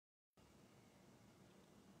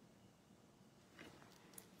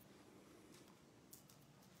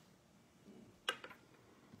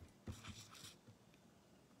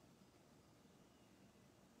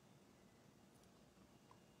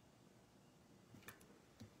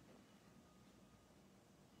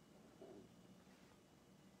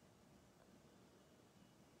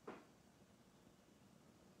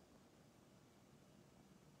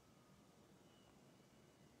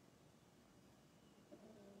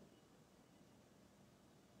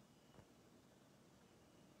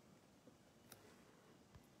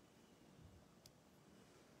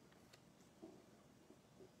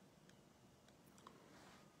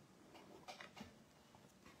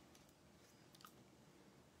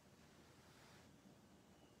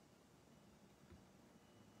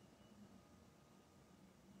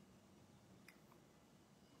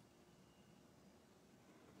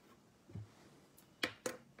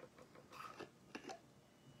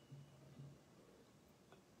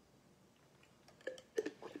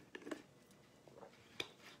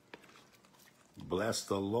Bless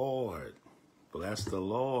the Lord. Bless the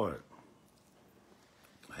Lord.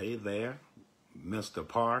 Hey there, Mr.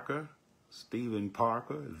 Parker, Stephen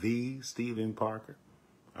Parker, the Stephen Parker.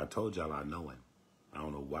 I told y'all I know him. I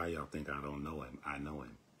don't know why y'all think I don't know him. I know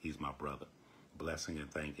him. He's my brother. Blessing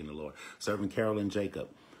and thanking the Lord. Serving Carolyn Jacob.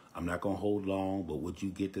 I'm not going to hold long, but would you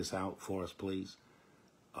get this out for us, please?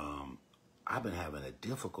 I've been having a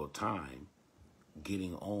difficult time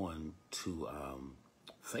getting on to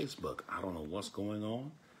Facebook. I don't know what's going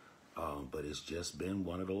on, but it's just been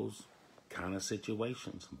one of those kind of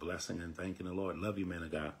situations. Blessing and thanking the Lord. Love you, man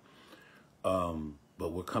of God.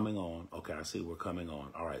 But we're coming on. Okay, I see we're coming on.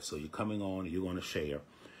 All right, so you're coming on. You're going to share.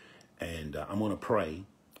 And I'm going to pray,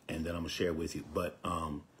 and then I'm going to share with you. But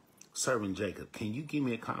Servant Jacob, can you give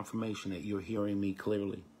me a confirmation that you're hearing me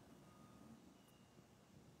clearly?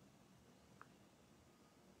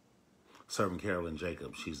 Servant Carolyn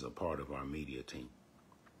Jacob, she's a part of our media team.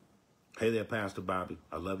 Hey there, Pastor Bobby.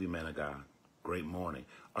 I love you, man of God. Great morning.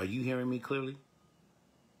 Are you hearing me clearly?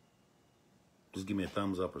 Just give me a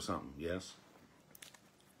thumbs up or something. Yes?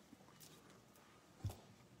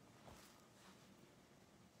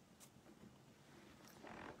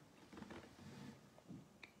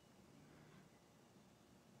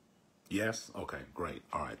 Yes? Okay, great.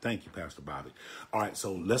 All right. Thank you, Pastor Bobby. All right,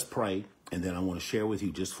 so let's pray, and then I want to share with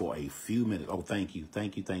you just for a few minutes. Oh, thank you.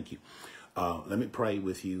 Thank you. Thank you. Let me pray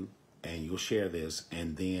with you, and you'll share this,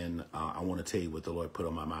 and then I want to tell you what the Lord put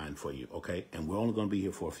on my mind for you, okay? And we're only going to be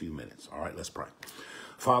here for a few minutes. All right, let's pray.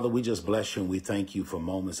 Father, we just bless you, and we thank you for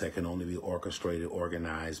moments that can only be orchestrated,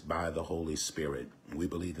 organized by the Holy Spirit. We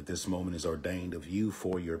believe that this moment is ordained of you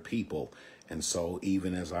for your people. And so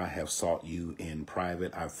even as I have sought you in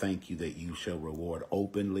private, I thank you that you shall reward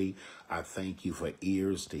openly. I thank you for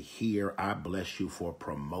ears to hear. I bless you for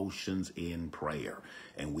promotions in prayer.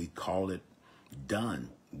 And we call it done.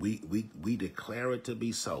 We declare it to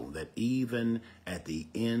be so, that even at the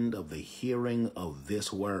end of the hearing of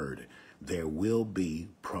this word, there will be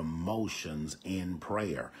promotions in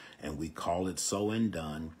prayer. And we call it so and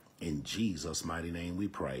done. In Jesus' mighty name we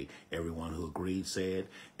pray. Everyone who agreed said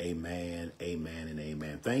amen, amen, and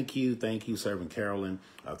amen. Thank you. Thank you, Servant Carolyn.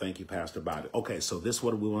 Thank you, Pastor Bobby. Okay, so this is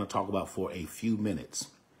what we want to talk about for a few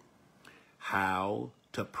minutes. How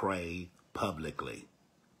to pray publicly.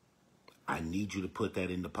 I need you to put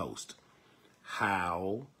that in the post.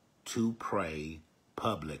 How to pray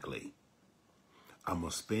publicly. I'm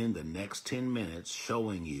going to spend the next 10 minutes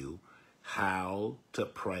showing you how to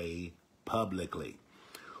pray publicly.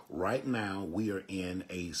 Right now, we are in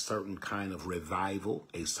a certain kind of revival,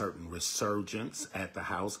 a certain resurgence at the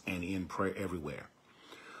house and in prayer everywhere.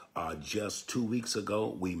 Just 2 weeks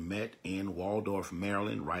ago, we met in Waldorf,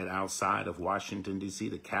 Maryland, right outside of Washington, D.C.,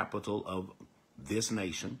 the capital of this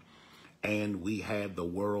nation, and we had the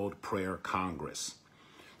World Prayer Congress.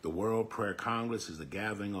 The World Prayer Congress is the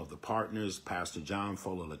gathering of the partners. Pastor John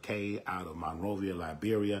Folalake out of Monrovia,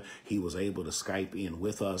 Liberia, he was able to Skype in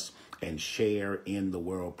with us and share in the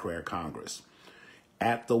World Prayer Congress.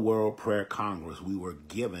 At the World Prayer Congress, we were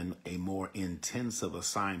given a more intensive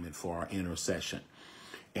assignment for our intercession.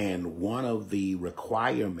 And one of the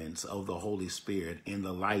requirements of the Holy Spirit in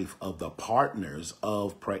the life of the partners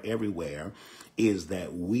of Prayer Everywhere is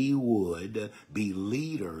that we would be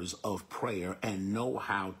leaders of prayer and know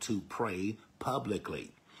how to pray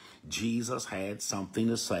publicly. Jesus had something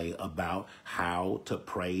to say about how to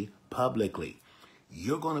pray publicly.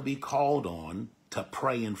 You're going to be called on to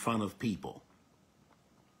pray in front of people.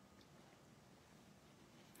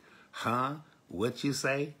 Huh? What you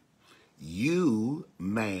say? You,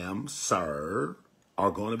 ma'am, sir,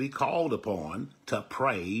 are going to be called upon to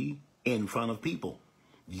pray in front of people.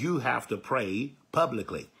 You have to pray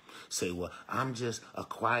publicly. Say, well, I'm just a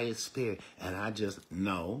quiet spirit and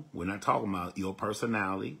no, we're not talking about your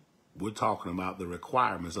personality. We're talking about the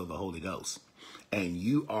requirements of the Holy Ghost. And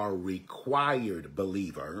you are required,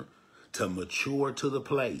 believer, to mature to the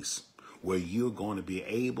place where you're going to be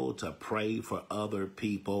able to pray for other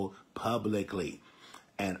people publicly.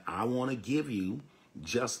 And I want to give you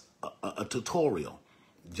just a tutorial,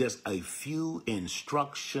 just a few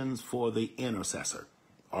instructions for the intercessor.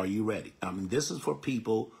 Are you ready? I mean, this is for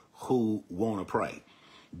people who want to pray.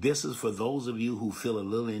 This is for those of you who feel a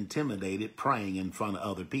little intimidated praying in front of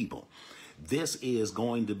other people. This is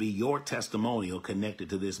going to be your testimonial connected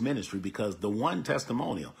to this ministry, because the one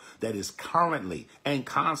testimonial that is currently and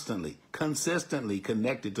constantly, consistently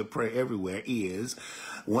connected to Prayer Everywhere is,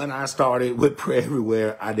 when I started with Prayer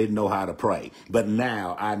Everywhere, I didn't know how to pray, but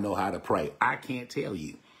now I know how to pray. I can't tell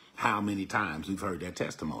you how many times we've heard that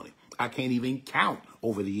testimony. I can't even count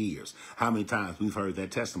over the years how many times we've heard that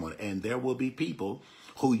testimony. And there will be people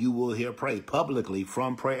who you will hear pray publicly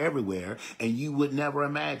from Prayer Everywhere, and you would never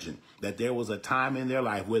imagine that there was a time in their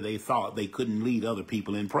life where they thought they couldn't lead other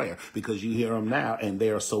people in prayer, because you hear them now and they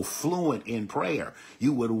are so fluent in prayer.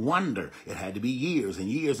 You would wonder, it had to be years and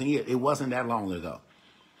years and years. It wasn't that long ago.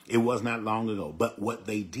 It was not long ago. But what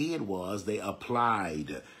they did was they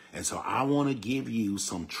applied. And so I want to give you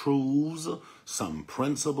some truths, some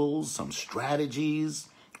principles, some strategies,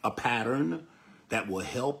 a pattern that will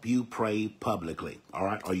help you pray publicly. All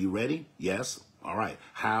right. Are you ready? Yes. All right.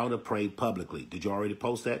 How to pray publicly. Did you already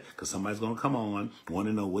post that? Because somebody's going to come on, want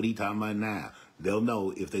to know what he talking about now. They'll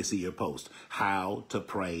know if they see your post. How to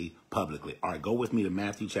pray publicly. All right. Go with me to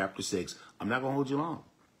Matthew chapter 6. I'm not going to hold you long.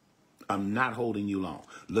 I'm not holding you long.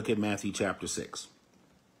 Look at Matthew chapter 6.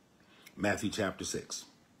 Matthew chapter 6.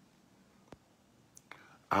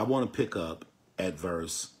 I want to pick up at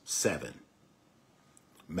verse 7.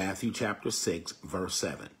 Matthew chapter 6, verse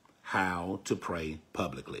 7. How to pray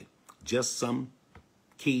publicly. Just some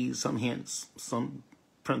keys, some hints, some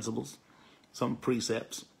principles, some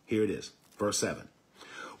precepts. Here it is. Verse 7.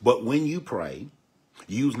 But when you pray,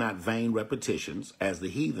 use not vain repetitions as the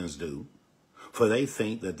heathens do, for they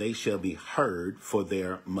think that they shall be heard for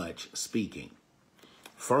their much speaking.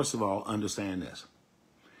 First of all, understand this.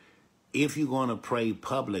 If you're going to pray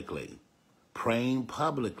publicly, praying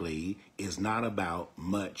publicly is not about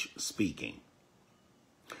much speaking.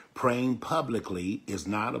 Praying publicly is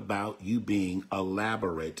not about you being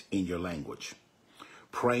elaborate in your language.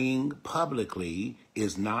 Praying publicly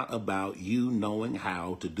is not about you knowing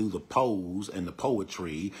how to do the pose and the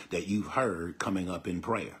poetry that you've heard coming up in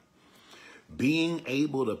prayer. Being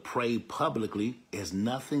able to pray publicly has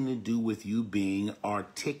nothing to do with you being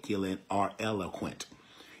articulate or eloquent.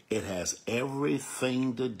 It has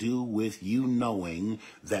everything to do with you knowing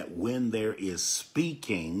that when there is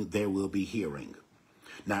speaking, there will be hearing.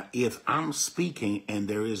 Now, if I'm speaking and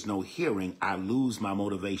there is no hearing, I lose my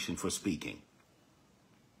motivation for speaking.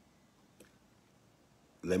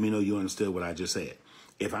 Let me know you understood what I just said.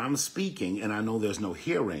 If I'm speaking and I know there's no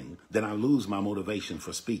hearing, then I lose my motivation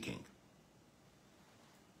for speaking.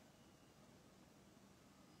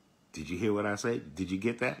 Did you hear what I said? Did you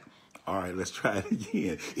get that? All right, let's try it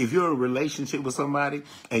again. If you're in a relationship with somebody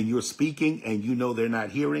and you're speaking and you know they're not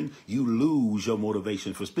hearing, you lose your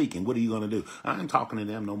motivation for speaking. What are you going to do? I ain't talking to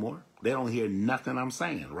them no more. They don't hear nothing I'm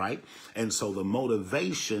saying, right? And so the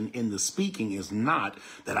motivation in the speaking is not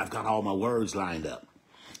that I've got all my words lined up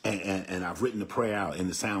and I've written the prayer out and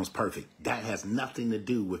it sounds perfect. That has nothing to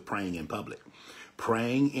do with praying in public.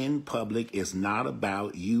 Praying in public is not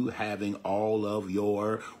about you having all of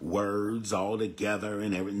your words all together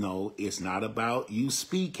and everything. No, it's not about you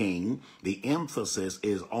speaking. The emphasis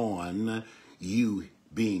is on you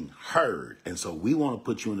being heard. And so we want to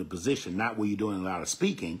put you in a position, not where you're doing a lot of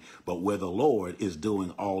speaking, but where the Lord is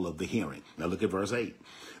doing all of the hearing. Now look at verse 8.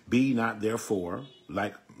 Be not therefore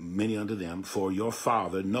like many unto them, for your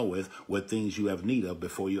Father knoweth what things you have need of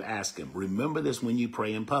before you ask him. Remember this when you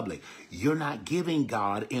pray in public. You're not giving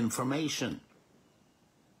God information.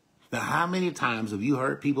 Now, how many times have you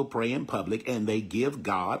heard people pray in public and they give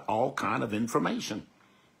God all kind of information?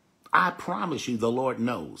 I promise you the Lord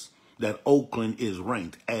knows that Oakland is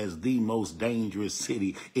ranked as the most dangerous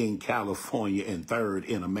city in California and third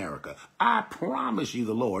in America. I promise you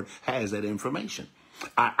the Lord has that information.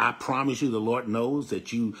 I promise you the Lord knows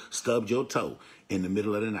that you stubbed your toe in the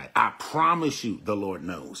middle of the night. I promise you the Lord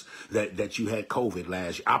knows that you had COVID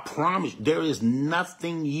last year. I promise there is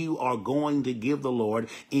nothing you are going to give the Lord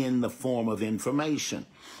in the form of information.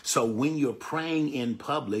 So when you're praying in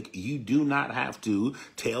public, you do not have to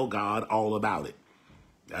tell God all about it.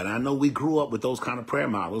 And I know we grew up with those kind of prayer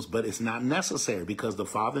models, but it's not necessary because the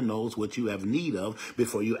Father knows what you have need of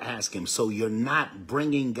before you ask him. So you're not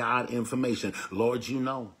bringing God information. Lord, you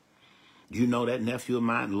know that nephew of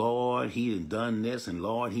mine, Lord, he done this, and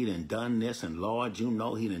Lord, he done this, and Lord, you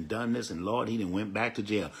know he done this, and Lord, he went back to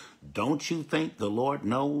jail. Don't you think the Lord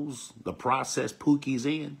knows the process Pookie's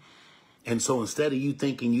in? And so instead of you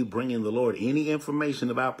thinking you bringing the Lord any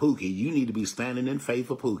information about Pookie, you need to be standing in faith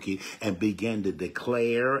for Pookie and begin to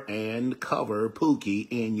declare and cover Pookie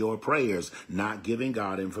in your prayers, not giving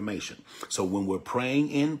God information. So when we're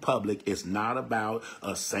praying in public, it's not about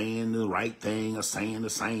saying the right thing or saying the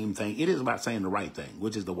same thing. It is about saying the right thing,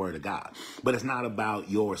 which is the word of God. But it's not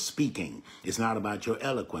about your speaking. It's not about your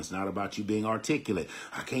eloquence, not about you being articulate.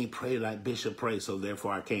 I can't pray like Bishop prays, so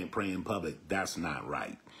therefore I can't pray in public. That's not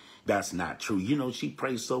right. That's not true. You know, she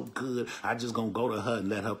prays so good. I just gonna go to her and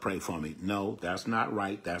let her pray for me. No, that's not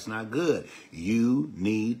right. That's not good. You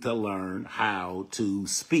need to learn how to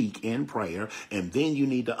speak in prayer. And then you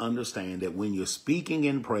need to understand that when you're speaking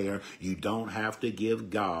in prayer, you don't have to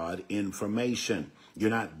give God information.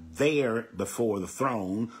 You're not there before the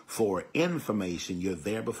throne for information. You're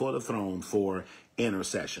there before the throne for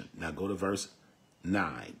intercession. Now go to verse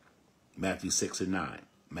 9, Matthew 6 and 9.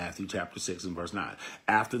 Matthew chapter 6 and verse 9.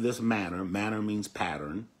 After this manner, manner means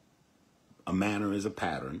pattern. A manner is a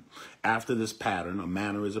pattern. After this pattern, a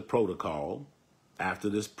manner is a protocol. After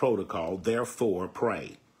this protocol, therefore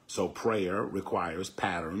pray. So prayer requires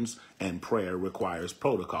patterns and prayer requires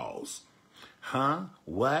protocols. Huh?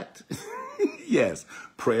 What? Yes,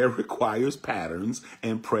 prayer requires patterns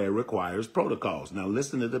and prayer requires protocols. Now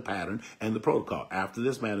listen to the pattern and the protocol. After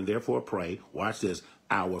this manner, therefore pray. Watch this.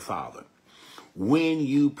 Our Father. When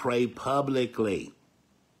you pray publicly,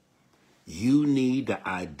 you need to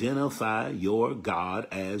identify your God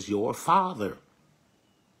as your Father.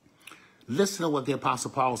 Listen to what the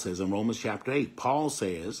Apostle Paul says in Romans chapter 8. Paul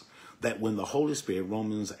says that when the Holy Spirit,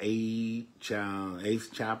 Romans 8th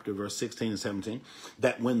chapter, verse 16 and 17,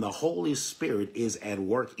 that when the Holy Spirit is at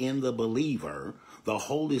work in the believer, the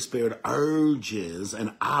Holy Spirit urges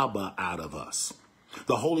an Abba out of us.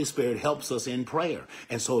 The Holy Spirit helps us in prayer.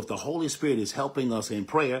 And so if the Holy Spirit is helping us in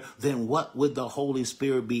prayer, then what would the Holy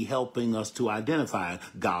Spirit be helping us to identify?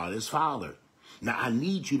 God as Father. Now, I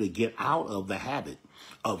need you to get out of the habit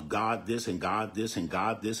of God this and God this and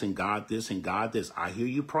God this and God this and God this. I hear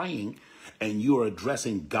you praying and you are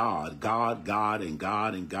addressing God, God, God, and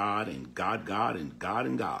God, and God, and God, God, and God,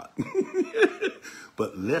 and God.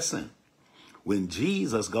 But listen, when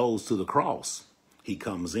Jesus goes to the cross, he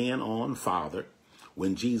comes in on Father.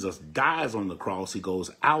 When Jesus dies on the cross, he goes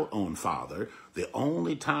out on Father. The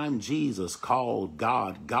only time Jesus called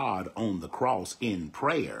God, God on the cross in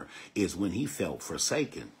prayer is when he felt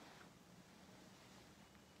forsaken.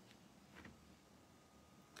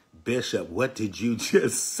 Bishop, what did you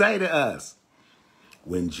just say to us?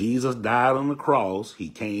 When Jesus died on the cross, he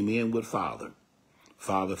came in with Father.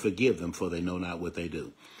 Father, forgive them, for they know not what they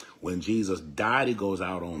do. When Jesus died, he goes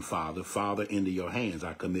out on Father. Father, into your hands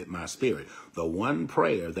I commit my spirit. The one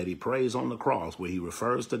prayer that he prays on the cross where he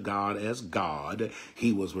refers to God as God,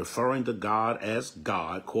 he was referring to God as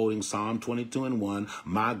God, quoting Psalm 22 and 1,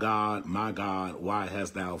 my God, why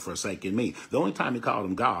hast thou forsaken me? The only time he called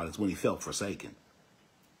him God is when he felt forsaken.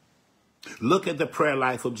 Look at the prayer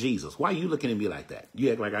life of Jesus. Why are you looking at me like that?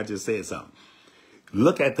 You act like I just said something.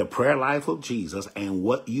 Look at the prayer life of Jesus, and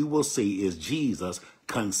what you will see is Jesus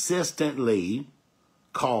consistently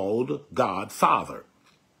called God Father.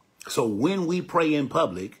 So when we pray in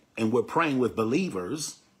public and we're praying with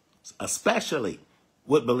believers, especially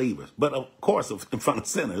with believers, but of course in front of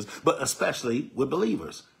sinners, but especially with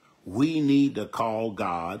believers, we need to call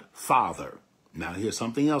God Father. Now here's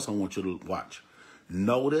something else I want you to watch.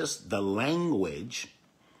 Notice the language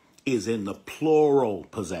is in the plural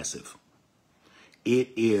possessive.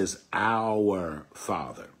 It is our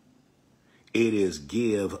Father. It is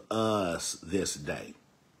give us this day.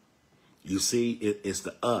 You see, it's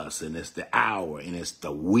the us and it's the our and it's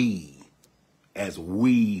the we, as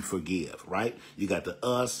we forgive, right? You got the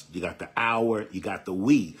us, you got the our, you got the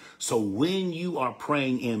we. So when you are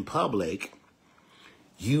praying in public,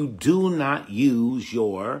 you do not use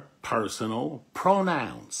your personal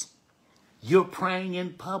pronouns. You're praying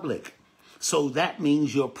in public. So that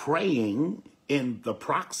means you're praying in the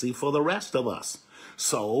proxy for the rest of us.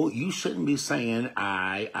 So you shouldn't be saying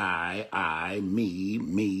I, me,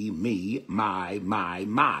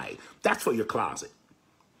 my. That's for your closet.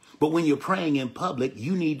 But when you're praying in public,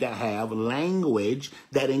 you need to have language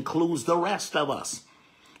that includes the rest of us.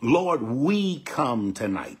 Lord, we come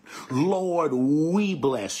tonight. Lord, we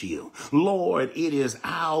bless you. Lord, it is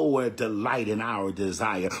our delight and our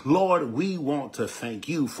desire. Lord, we want to thank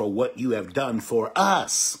you for what you have done for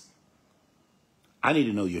us. I need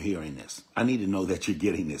to know you're hearing this. I need to know that you're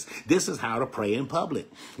getting this. This is how to pray in public.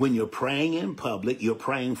 When you're praying in public, you're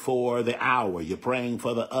praying for the our, you're praying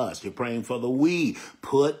for the us, you're praying for the we.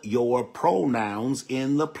 Put your pronouns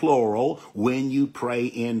in the plural when you pray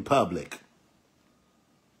in public.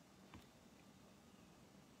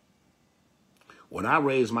 When I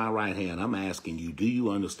raise my right hand, I'm asking you, do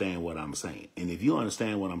you understand what I'm saying? And if you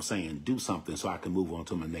understand what I'm saying, do something so I can move on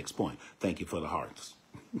to my next point. Thank you for the hearts.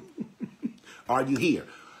 Are you here?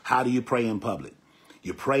 How do you pray in public?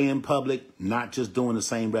 You pray in public, not just doing the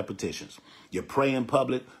same repetitions. You pray in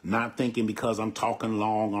public, not thinking because I'm talking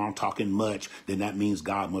long or I'm talking much, then that means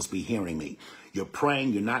God must be hearing me. You're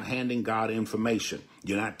praying, you're not handing God information.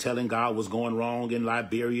 You're not telling God what's going wrong in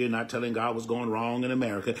Liberia, you're not telling God what's going wrong in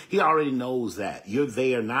America. He already knows that. You're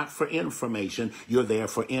there not for information, you're there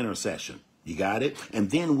for intercession. You got it? And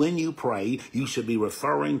then when you pray, you should be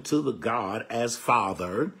referring to the God as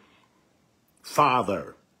Father.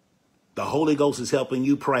 Father. The Holy Ghost is helping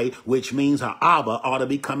you pray, which means her Abba ought to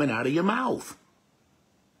be coming out of your mouth.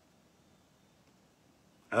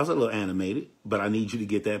 That's a little animated, but I need you to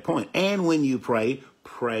get that point. And when you pray,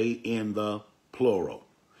 pray in the plural.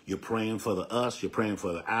 You're praying for the us, you're praying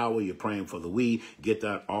for the our, you're praying for the we. Get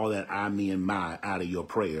that, all that I, me, and my out of your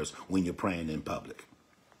prayers when you're praying in public.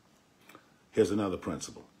 Here's another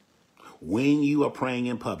principle. When you are praying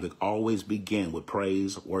in public, always begin with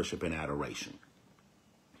praise, worship, and adoration.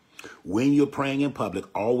 When you're praying in public,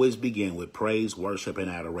 always begin with praise, worship,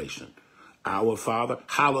 and adoration. Our Father,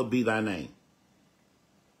 hallowed be thy name.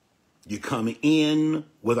 You come in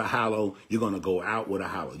with a hallow, you're going to go out with a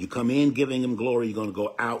hallow. You come in giving him glory, you're going to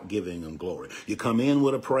go out giving him glory. You come in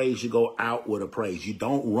with a praise, you go out with a praise. You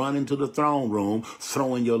don't run into the throne room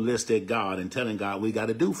throwing your list at God and telling God, we got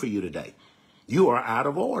to do for you today. You are out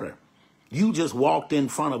of order. You just walked in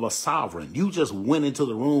front of a sovereign. You just went into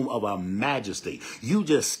the room of a majesty. You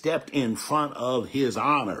just stepped in front of his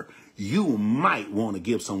honor. You might want to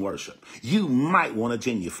give some worship. You might want to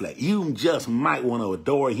genuflect. You just might want to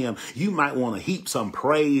adore him. You might want to heap some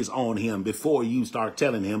praise on him before you start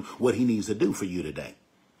telling him what he needs to do for you today.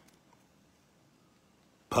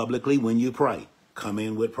 Publicly, when you pray, come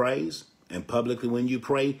in with praise. And publicly, when you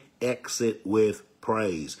pray, exit with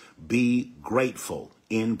praise. Be grateful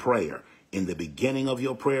in prayer. In the beginning of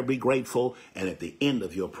your prayer, be grateful. And at the end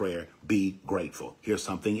of your prayer, be grateful. Here's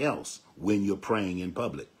something else when you're praying in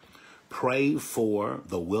public. Pray for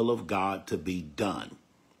the will of God to be done.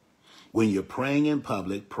 When you're praying in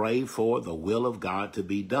public, pray for the will of God to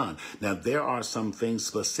be done. Now, there are some things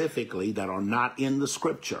specifically that are not in the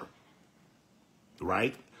scripture,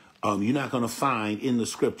 right? You're not going to find in the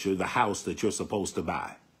scripture the house that you're supposed to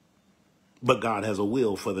buy. But God has a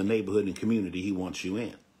will for the neighborhood and community he wants you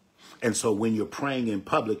in. And so when you're praying in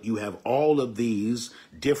public, you have all of these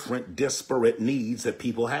different disparate needs that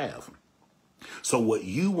people have. So what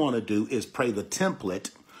you want to do is pray the template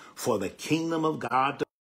for the kingdom of God.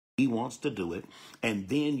 He wants to do it. And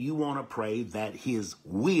then you want to pray that his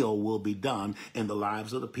will be done in the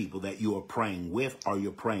lives of the people that you are praying with or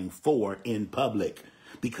you're praying for in public.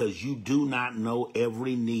 Because you do not know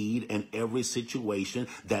every need and every situation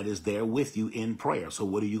that is there with you in prayer. So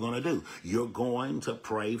what are you going to do? You're going to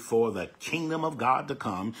pray for the kingdom of God to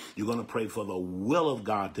come. You're going to pray for the will of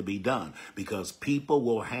God to be done. Because people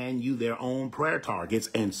will hand you their own prayer targets.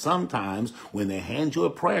 And sometimes when they hand you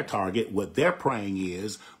a prayer target, what they're praying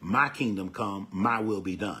is, my kingdom come, my will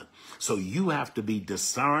be done. So you have to be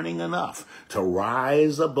discerning enough to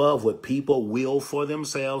rise above what people will for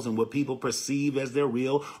themselves and what people perceive as their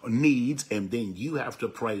real needs. And then you have to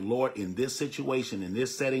pray, Lord, in this situation, in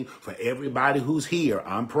this setting, for everybody who's here,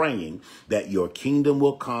 I'm praying that your kingdom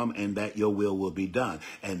will come and that your will be done.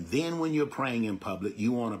 And then when you're praying in public,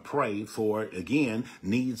 you want to pray for, again,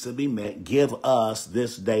 needs to be met. Give us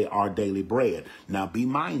this day our daily bread. Now be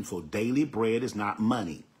mindful, daily bread is not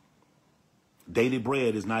money. Daily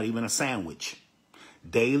bread is not even a sandwich.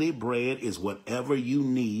 Daily bread is whatever you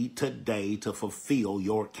need today to fulfill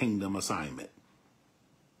your kingdom assignment.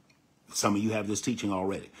 Some of you have this teaching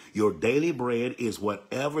already. Your daily bread is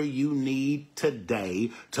whatever you need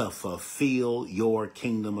today to fulfill your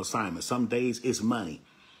kingdom assignment. Some days it's money.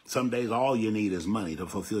 Some days all you need is money to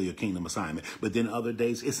fulfill your kingdom assignment. But then other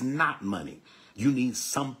days it's not money. You need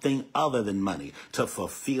something other than money to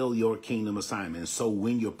fulfill your kingdom assignment. So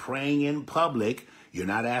when you're praying in public, you're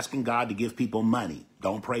not asking God to give people money.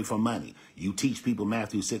 Don't pray for money. You teach people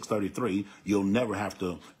Matthew 6:33, you'll never have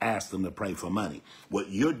to ask them to pray for money. What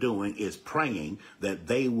you're doing is praying that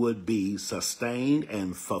they would be sustained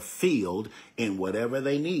and fulfilled in whatever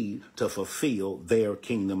they need to fulfill their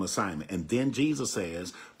kingdom assignment. And then Jesus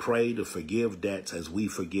says, pray to forgive debts as we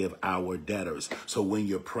forgive our debtors. So when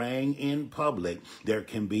you're praying in public, there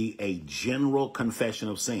can be a general confession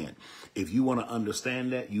of sin. If you want to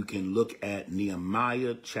understand that, you can look at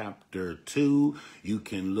Nehemiah chapter 2. You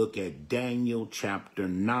can look at Daniel chapter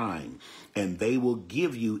 9. And they will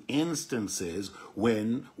give you instances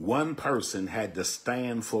when one person had to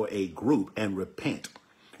stand for a group and repent.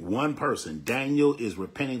 One person. Daniel is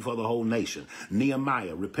repenting for the whole nation.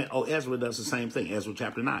 Nehemiah repent. Oh, Ezra does the same thing. Ezra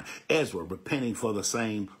chapter 9. Ezra repenting for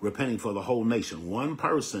the whole nation. One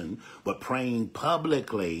person, but praying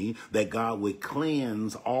publicly that God would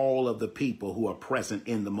cleanse all of the people who are present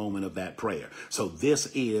in the moment of that prayer. So this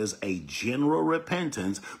is a general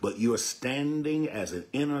repentance, but you're standing as an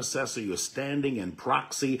intercessor. You're standing in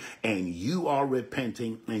proxy, and you are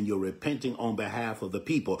repenting, and you're repenting on behalf of the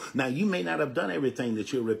people. Now, you may not have done everything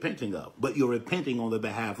that you're repenting of, but you're repenting on the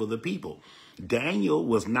behalf of the people. Daniel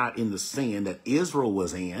was not in the sin that Israel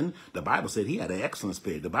was in. The Bible said he had an excellent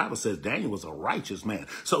spirit. The Bible says Daniel was a righteous man.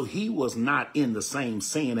 So he was not in the same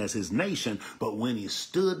sin as his nation, but when he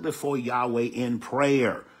stood before Yahweh in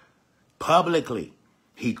prayer publicly,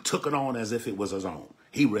 he took it on as if it was his own.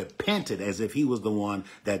 He repented as if he was the one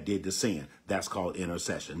that did the sin. That's called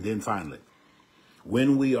intercession. Then finally,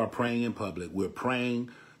 when we are praying in public, we're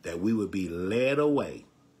praying that we would be led away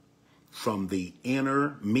from the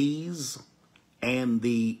inner me's and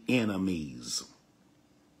the enemies.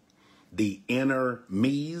 The inner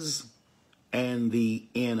me's and the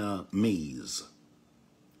enemies.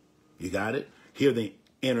 You got it? Hear the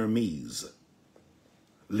inner me's.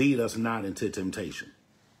 Lead us not into temptation.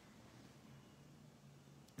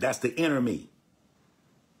 That's the inner me.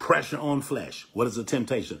 Pressure on flesh. What is a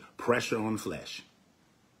temptation? Pressure on flesh.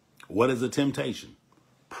 What is a temptation?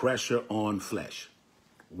 Pressure on flesh.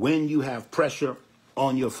 When you have pressure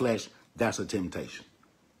on your flesh, that's a temptation.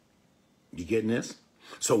 You getting this?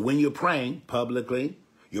 So when you're praying publicly,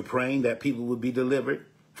 you're praying that people would be delivered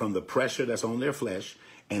from the pressure that's on their flesh,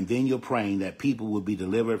 and then you're praying that people will be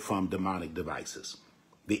delivered from demonic devices,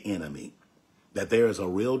 the enemy, that there is a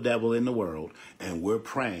real devil in the world, and we're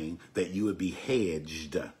praying that you would be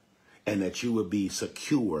hedged and that you would be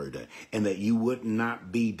secured and that you would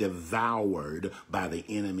not be devoured by the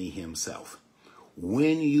enemy himself.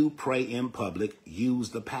 When you pray in public, use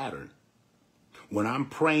the pattern. When I'm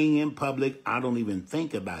praying in public, I don't even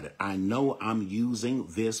think about it. I know I'm using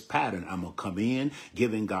this pattern. I'm going to come in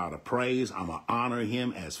giving God a praise. I'm going to honor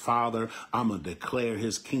him as Father. I'm going to declare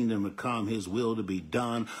his kingdom to come, his will to be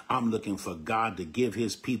done. I'm looking for God to give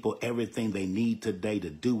his people everything they need today to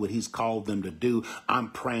do what he's called them to do.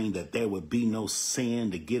 I'm praying that there would be no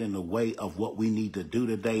sin to get in the way of what we need to do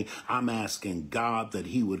today. I'm asking God that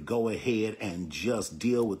he would go ahead and just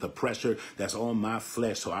deal with the pressure that's on my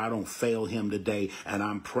flesh so I don't fail him today. And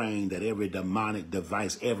I'm praying that every demonic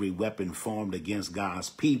device, every weapon formed against God's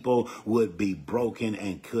people would be broken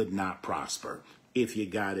and could not prosper. If you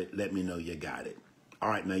got it, let me know you got it. All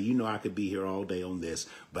right, now, you know I could be here all day on this,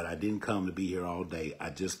 but I didn't come to be here all day. I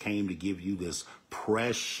just came to give you this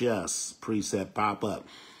precious precept pop-up.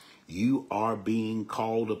 You are being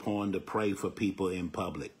called upon to pray for people in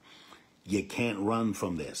public. You can't run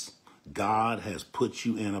from this. God has put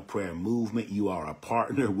you in a prayer movement. You are a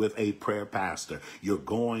partner with a prayer pastor. You're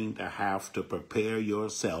going to have to prepare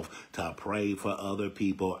yourself to pray for other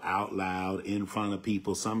people out loud, in front of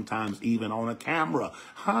people, sometimes even on a camera.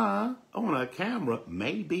 On a camera?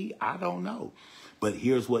 Maybe. I don't know. But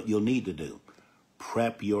here's what you'll need to do.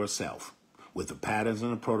 Prep yourself with the patterns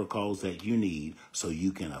and the protocols that you need so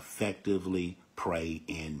you can effectively pray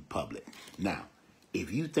in public. Now,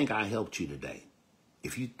 if you think I helped you today,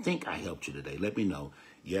 let me know.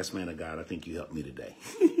 Yes, man of God, I think you helped me today.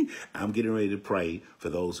 I'm getting ready to pray for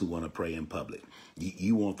those who want to pray in public.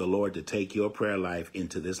 You want the Lord to take your prayer life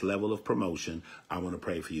into this level of promotion. I want to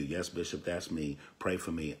pray for you. Yes, Bishop, that's me. Pray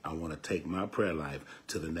for me. I want to take my prayer life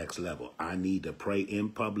to the next level. I need to pray in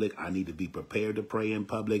public. I need to be prepared to pray in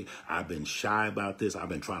public. I've been shy about this. I've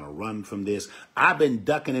been trying to run from this. I've been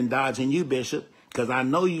ducking and dodging you, Bishop, because I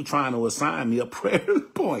know you trying to assign me a prayer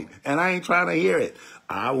point, and I ain't trying to hear it.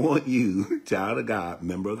 I want you, child of God,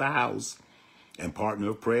 member of the house, and partner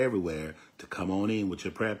of prayer everywhere, to come on in with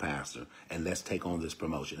your prayer pastor, and let's take on this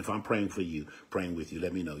promotion. If I'm praying for you, praying with you,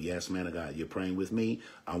 let me know. Yes, man of God, you're praying with me.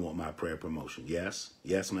 I want my prayer promotion. Yes,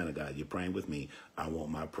 man of God, you're praying with me. I want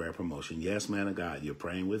my prayer promotion. Yes, man of God, you're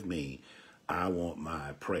praying with me. I want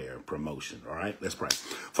my prayer promotion. All right, let's pray.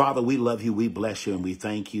 Father, we love you. We bless you. And we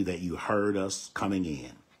thank you that you heard us coming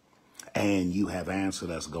in and you have answered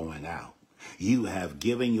us going out. You have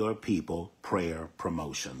given your people prayer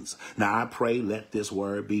promotions. Now I pray, let this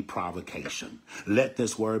word be provocation. Let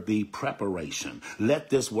this word be preparation. Let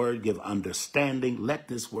this word give understanding. Let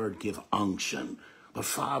this word give unction. But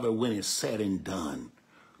Father, when it's said and done,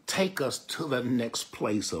 take us to the next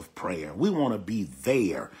place of prayer. We want to be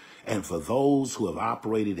there And for those who have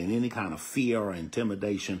operated in any kind of fear or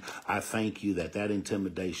intimidation, I thank you that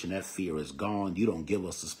intimidation, that fear is gone. You don't give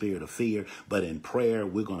us the spirit of fear, but in prayer,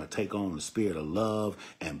 we're going to take on the spirit of love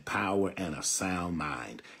and power and a sound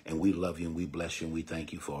mind. And we love you and we bless you and we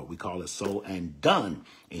thank you for it. We call it so and done.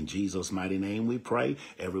 In Jesus' mighty name we pray.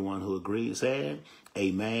 Everyone who agrees said,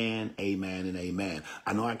 amen, amen, and amen.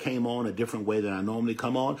 I know I came on a different way than I normally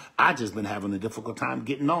come on. I just been having a difficult time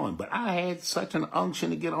getting on, but I had such an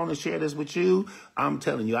unction to get on and share this with you. I'm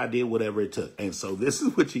telling you, I did whatever it took. And so this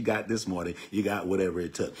is what you got this morning. You got whatever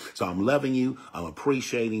it took. So I'm loving you. I'm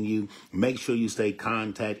appreciating you. Make sure you stay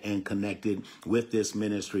contact and connected with this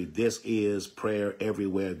ministry. This is Prayer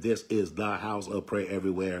Everywhere. This is the house of Prayer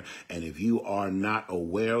Everywhere. And if you are not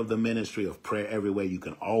aware of the ministry of Prayer Everywhere, you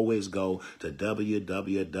can always go to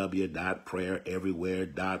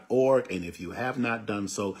www.prayereverywhere.org. And if you have not done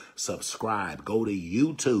so, subscribe. Go to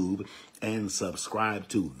YouTube and subscribe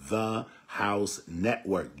to The House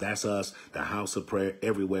Network. That's us, the House of Prayer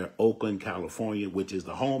Everywhere, Oakland, California, which is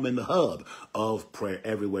the home and the hub of Prayer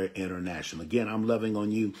Everywhere International. Again, I'm loving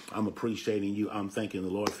on you. I'm appreciating you. I'm thanking the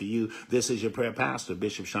Lord for you. This is your prayer pastor,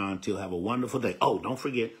 Bishop Sean Till. Have a wonderful day. Oh, don't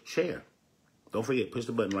forget, share. Don't forget, push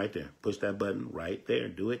the button right there. Push that button right there.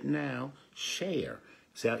 Do it now. Share.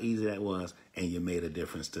 See how easy that was? And you made a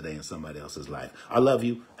difference today in somebody else's life. I love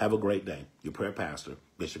you. Have a great day. Your prayer pastor,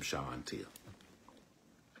 Bishop Sean Till.